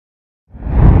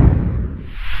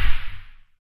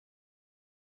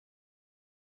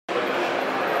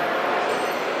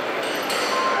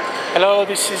Hello,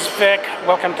 this is Vic.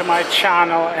 Welcome to my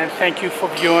channel and thank you for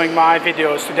viewing my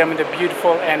videos. Today I'm in the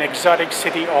beautiful and exotic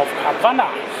city of Havana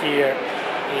here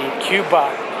in Cuba,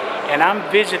 and I'm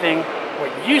visiting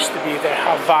what used to be the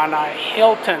Habana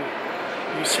Hilton.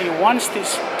 You see, once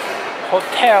this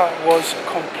hotel was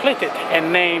completed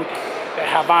and named the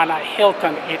Havana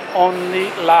Hilton, it only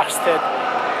lasted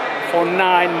for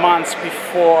 9 months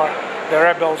before the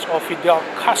rebels of Fidel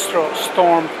Castro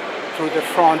stormed through the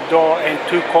front door and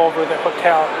took over the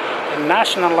hotel and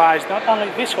nationalized not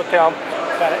only this hotel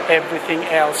but everything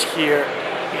else here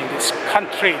in this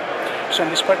country. So in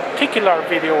this particular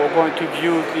video we're going to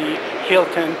view the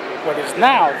Hilton, what is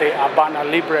now the Habana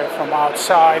Libre, from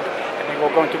outside, and then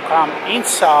we're going to come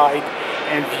inside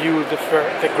and view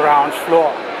the ground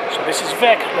floor. So this is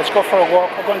Vic. Let's go for a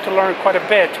walk. We're going to learn quite a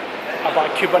bit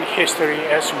about Cuban history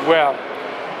as well.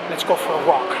 Let's go for a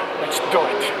walk. Let's do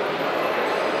it.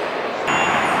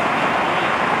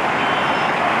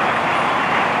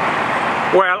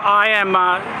 Well, I am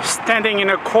standing in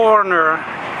a corner,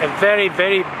 a very,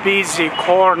 very busy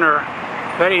corner,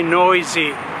 very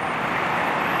noisy.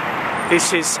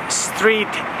 This is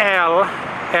Street L,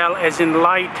 L as in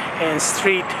light, and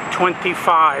Street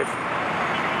 25.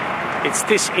 It's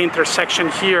this intersection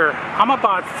here. I'm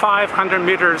about 500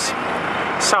 meters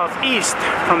southeast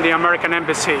from the American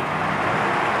Embassy.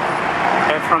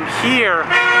 And from here,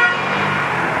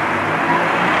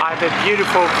 I have a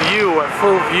beautiful view, a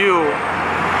full view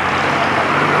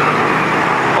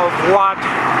of what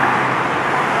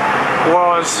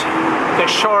was the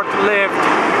short-lived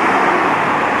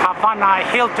Habana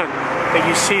Hilton that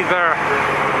you see there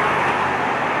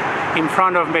in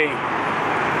front of me.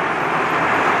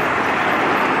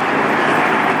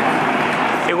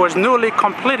 It was newly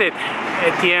completed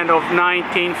at the end of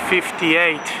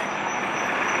 1958.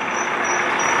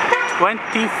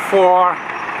 24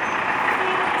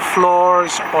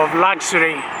 floors of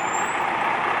luxury.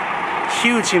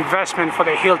 Huge investment for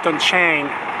the Hilton chain.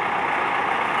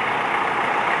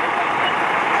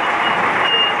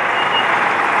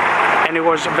 And it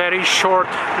was very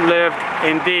short-lived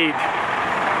indeed.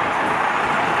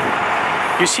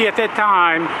 You see, at that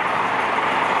time,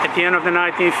 at the end of the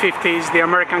 1950s, the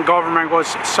American government was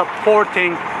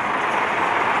supporting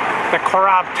the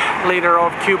corrupt leader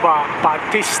of Cuba,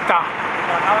 Batista,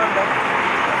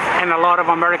 and a lot of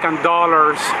American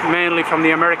dollars, mainly from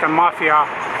the American mafia,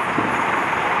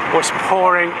 was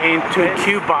pouring into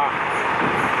Cuba.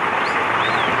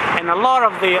 And a lot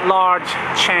of the large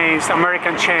chains,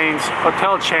 American chains,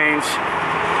 hotel chains,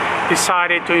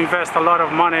 decided to invest a lot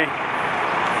of money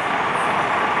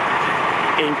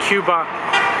in Cuba,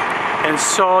 and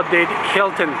so did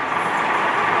Hilton.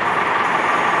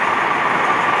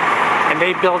 And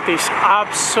they built this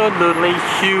absolutely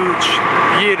huge,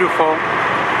 beautiful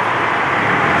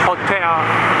hotel.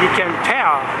 You can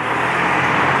tell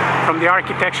from the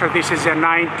architecture this is a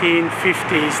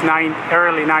 1950s,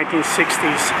 early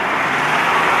 1960s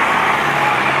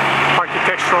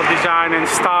architectural design and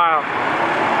style.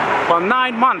 Well,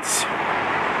 9 months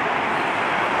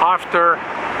after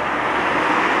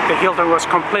the Hilton was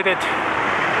completed,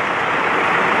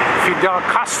 Fidel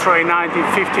Castro in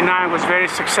 1959 was very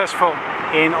successful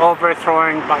in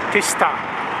overthrowing Batista.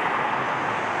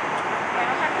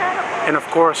 And of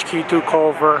course, he took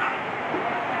over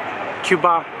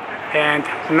Cuba and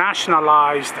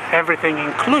nationalized everything,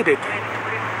 including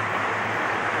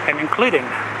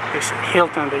this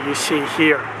Hilton that you see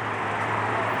here.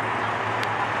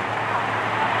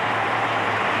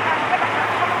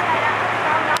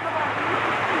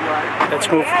 Let's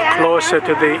move closer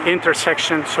to the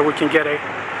intersection so we can get a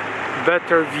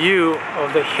better view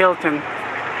of the Hilton.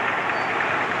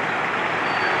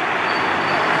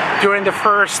 During the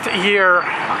first year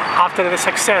after the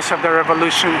success of the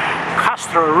revolution,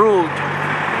 Castro ruled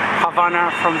Havana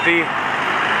from the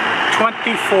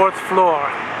 24th floor,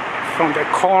 from the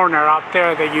corner out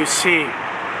there that you see.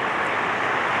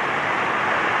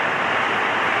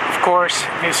 Of course,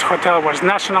 this hotel was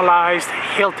nationalized.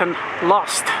 Hilton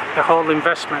lost the whole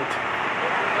investment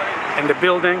in the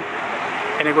building,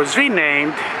 and it was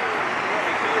renamed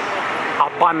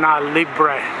Habana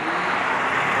Libre.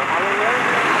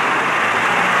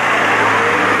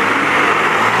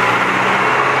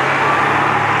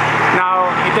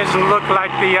 Now, it doesn't look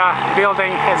like the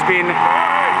building has been,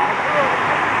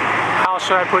 how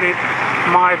should I put it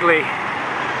mildly,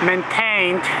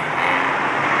 maintained.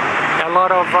 A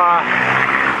lot of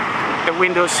the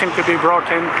windows seem to be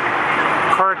broken,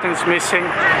 curtains missing,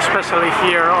 especially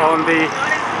here on the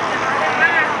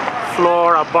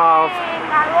floor above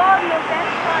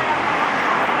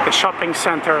the shopping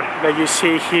center that you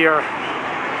see here.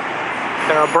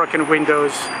 There are broken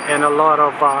windows and a lot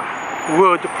of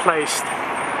wood placed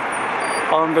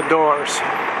on the doors.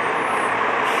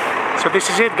 So this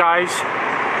is it, guys.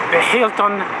 The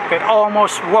Hilton that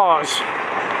almost was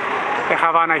the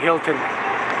Havana Hilton.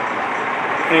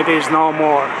 It is no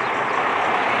more.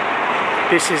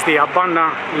 This is the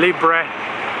Habana Libre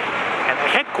at the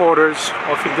headquarters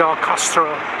of Fidel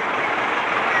Castro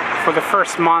for the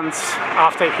first months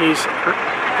after the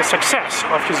success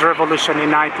of his revolution in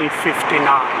 1959.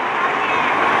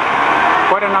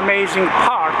 What an amazing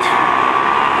part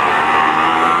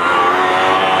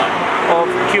of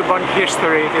Cuban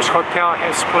history this hotel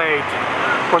has played.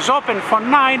 It was open for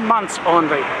 9 months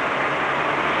only.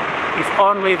 If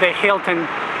only the Hilton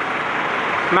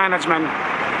management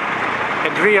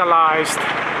had realized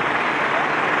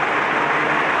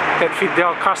that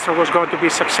Fidel Castro was going to be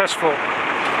successful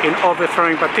in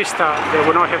overthrowing Batista, they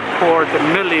would not have poured the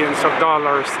millions of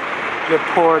dollars they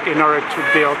poured in order to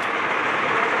build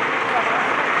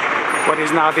what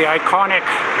is now the iconic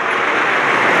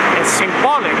and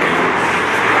symbolic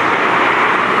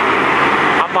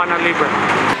Habana Libre.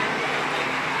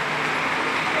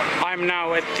 I'm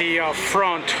now at the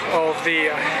front of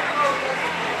the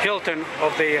Hilton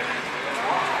of the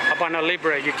Habana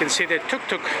Libre. You can see the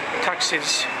tuk-tuk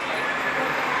taxis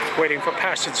waiting for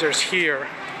passengers here.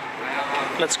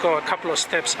 Let's go a couple of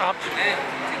steps up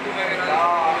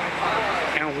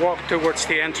and walk towards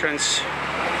the entrance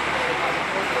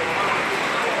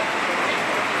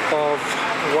of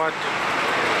what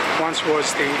once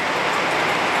was the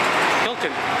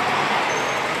Hilton.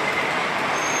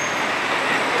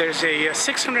 There's a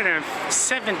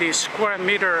 670 square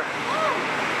meter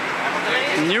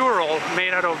mural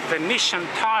made out of Venetian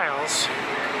tiles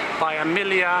by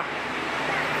Emilia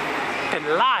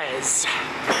Pelaez.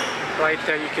 Right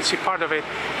there, you can see part of it.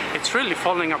 It's really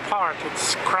falling apart.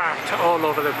 It's cracked all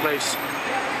over the place.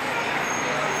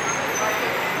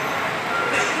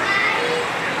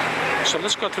 So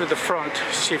let's go through the front,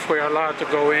 see if we're allowed to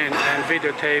go in and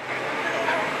videotape.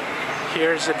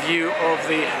 Here's a view of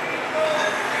the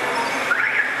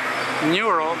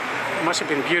mural. It must have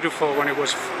been beautiful when it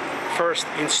was first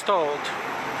installed.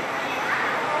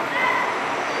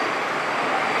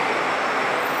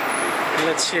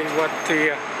 Let's see what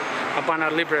the Habana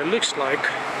Libre looks like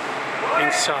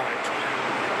inside.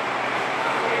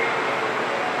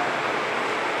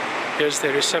 Here's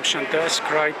the reception desk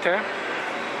right there.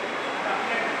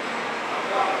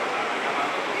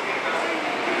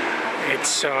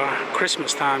 It's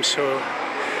Christmas time, so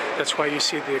that's why you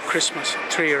see the Christmas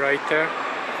tree right there.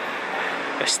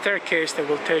 A staircase that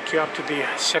will take you up to the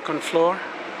second floor.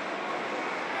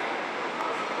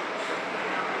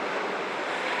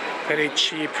 Very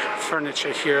cheap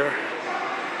furniture here,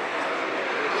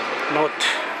 not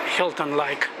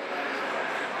Hilton-like.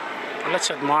 Let's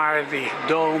admire the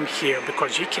dome here,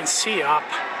 because you can see up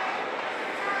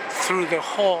through the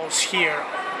holes here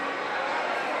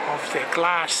of the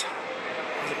glass,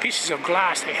 the pieces of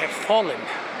glass that have fallen.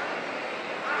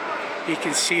 You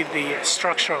can see the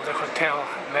structure of the hotel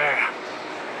there.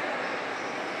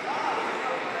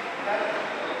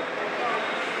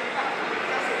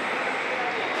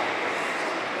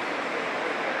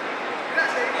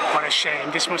 What a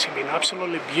shame. This must have been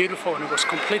absolutely beautiful when it was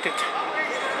completed,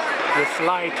 with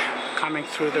light coming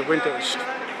through the windows.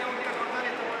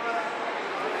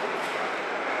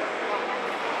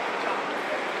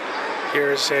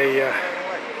 Here's a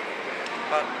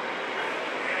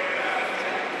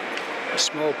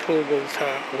small pool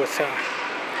with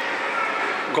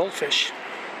goldfish.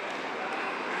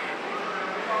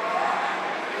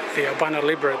 The Habana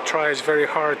Libre tries very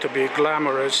hard to be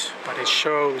glamorous, but it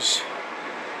shows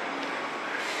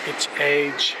its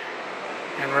age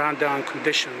and rundown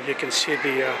condition. You can see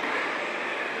the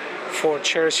 4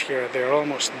 chairs here. They're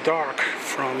almost dark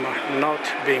from not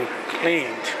being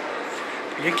cleaned.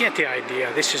 You get the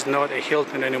idea. This is not a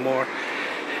Hilton anymore.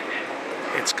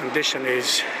 Its condition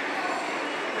is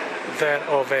that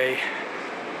of a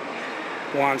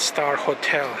 1-star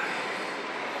hotel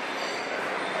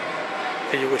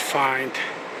that you would find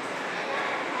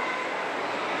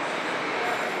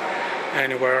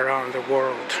anywhere around the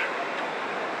world.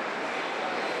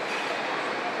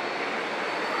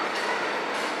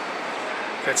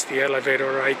 That's the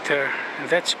elevator right there, and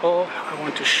that's all I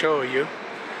want to show you.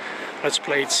 Let's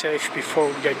play it safe before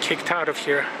we get kicked out of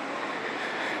here.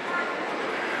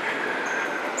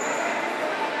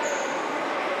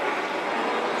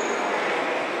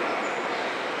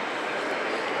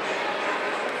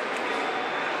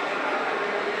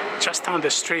 Just down the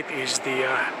street is the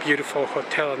beautiful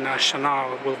Hotel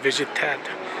Nacional. We'll visit that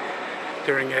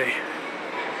during a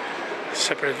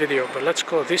separate video, but let's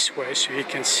go this way so you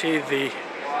can see the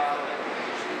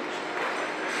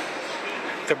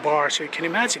bar. So you can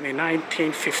imagine in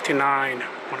 1959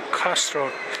 when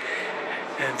Castro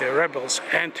and the rebels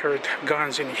entered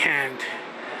guns in hand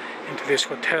into this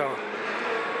hotel.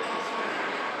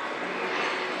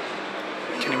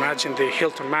 You can imagine the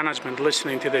Hilton management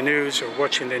listening to the news or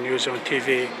watching the news on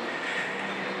TV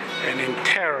and in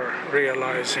terror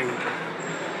realizing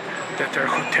that their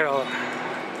hotel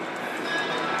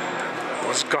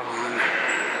was gone.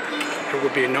 There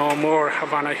would be no more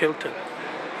Havana Hilton.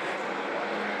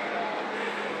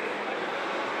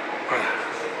 Well,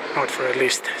 not for at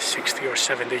least 60 or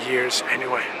 70 years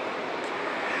anyway.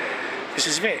 This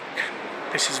is Vic.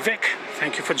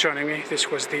 Thank you for joining me. This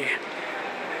was the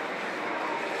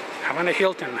Havana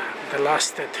Hilton that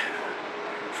lasted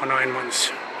for 9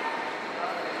 months.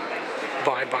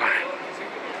 Bye-bye.